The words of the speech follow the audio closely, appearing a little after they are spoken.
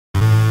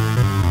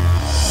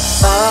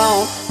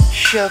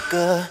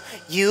sugar,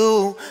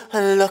 you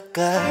a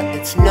looker.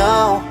 It's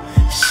no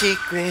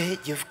secret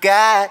you've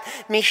got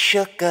me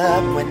shook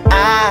up. When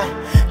I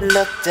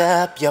looked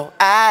up, your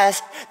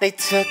eyes, they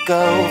took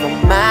over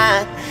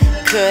mine.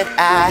 Could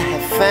I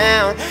have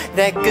found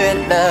that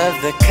good love,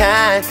 the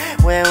kind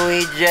where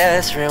we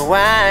just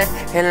rewind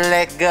and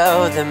let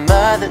go the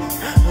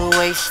mothers who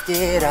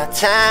wasted our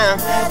time?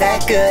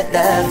 That good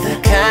love, the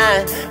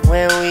kind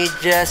where we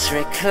just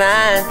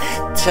recline,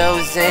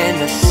 toes in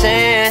the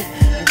sand,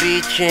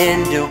 beach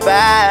in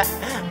Dubai.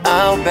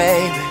 Oh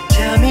baby,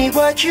 tell me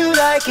what you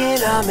like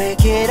and I'll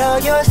make it all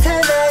yours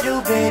tonight.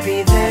 Oh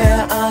baby,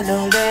 there are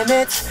no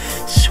limits,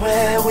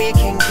 swear we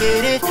can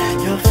get it.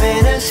 Your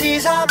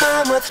fantasies are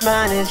mine, what's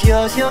mine is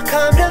yours, you'll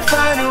come to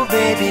find. Oh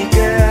baby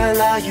girl,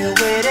 are you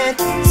with it?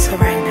 So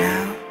right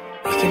now,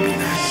 we can be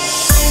naughty.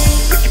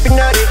 We can be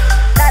naughty.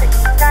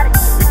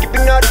 We can be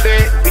naughty,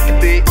 babe. We can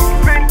be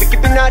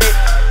naughty.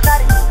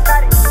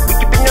 We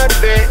can be naughty,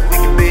 babe. We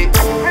can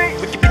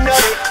be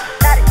naughty.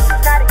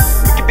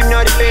 We can be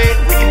naughty, babe.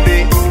 We can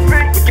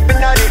be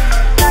naughty.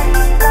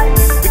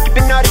 We can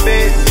be naughty,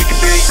 babe. We can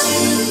be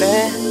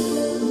bad,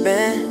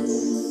 bad,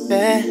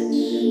 bad.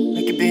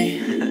 We can be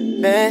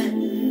bad,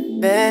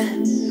 bad,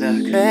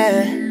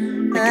 bad,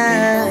 bad,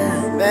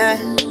 bad,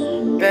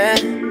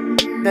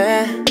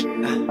 bad.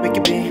 We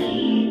can be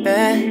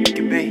bad, we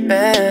can be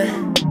bad.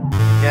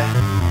 Yeah.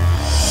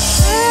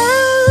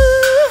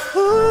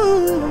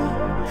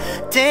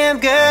 Ooh, damn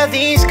girl,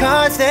 these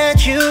cards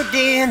that you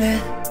dealing,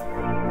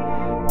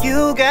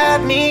 you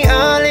got me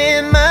all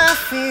in my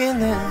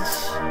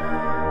feelings,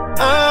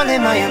 all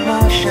in my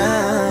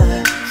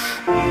emotions,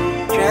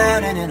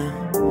 drowning in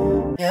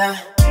them, yeah.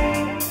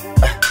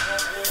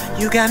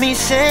 You got me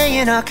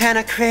saying all kind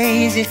of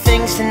crazy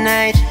things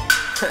tonight.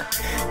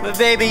 But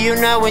baby, you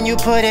know when you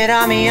put it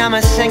on me, I'ma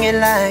sing it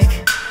like,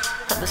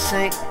 I'ma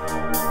sing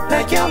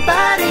like your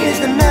body is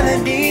the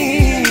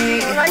melody,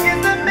 like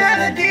it's the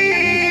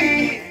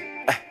melody.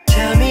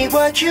 Tell me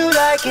what you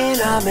like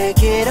and I'll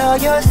make it all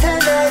yours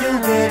tonight. Oh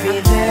baby,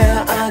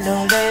 there are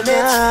no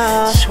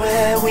limits,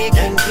 swear we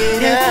can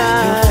get it.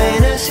 Your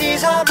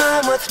fantasies are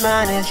mine, what's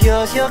mine is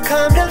yours, you'll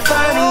come to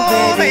find.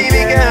 Oh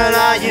baby girl,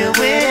 are you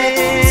with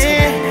it? So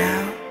right now,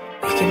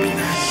 we can be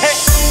naughty. Hey,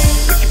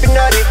 we can be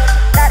naughty.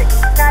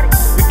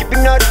 We can be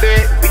naughty,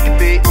 babe. We can be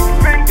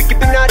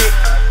naughty.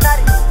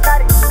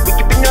 We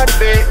can be naughty,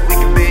 babe. We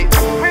can be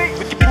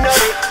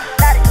naughty.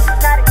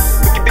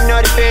 We can be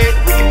naughty, babe.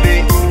 We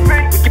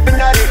can be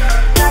naughty.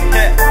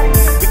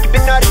 We can be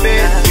naughty,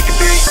 babe. We can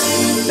be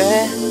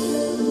bad,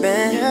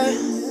 bad,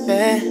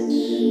 bad.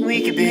 We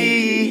can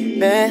be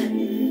bad,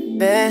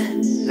 bad,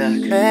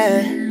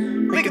 bad.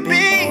 We can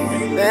be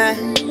bad,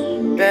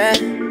 bad,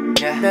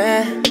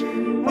 bad.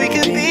 We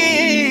can be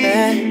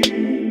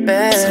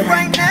bad. So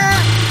right now,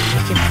 we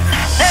can be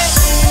naughty. Hey,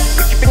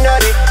 we can be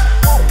naughty.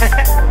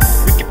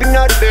 We can be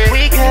naughty, babe.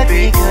 We could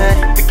be good.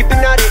 We can be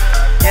naughty,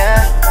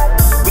 yeah.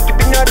 We can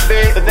be naughty,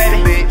 babe. But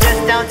baby,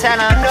 just don't tell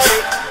them.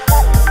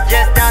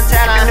 Just don't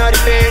tell them. Naughty,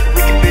 babe.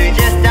 We can be.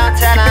 Just don't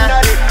tell them.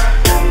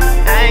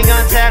 I ain't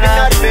gonna tell them.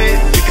 Naughty, babe.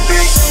 We can be.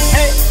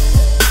 Hey,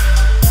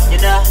 you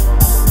know,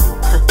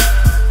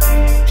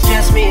 it's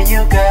just me and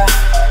you, girl.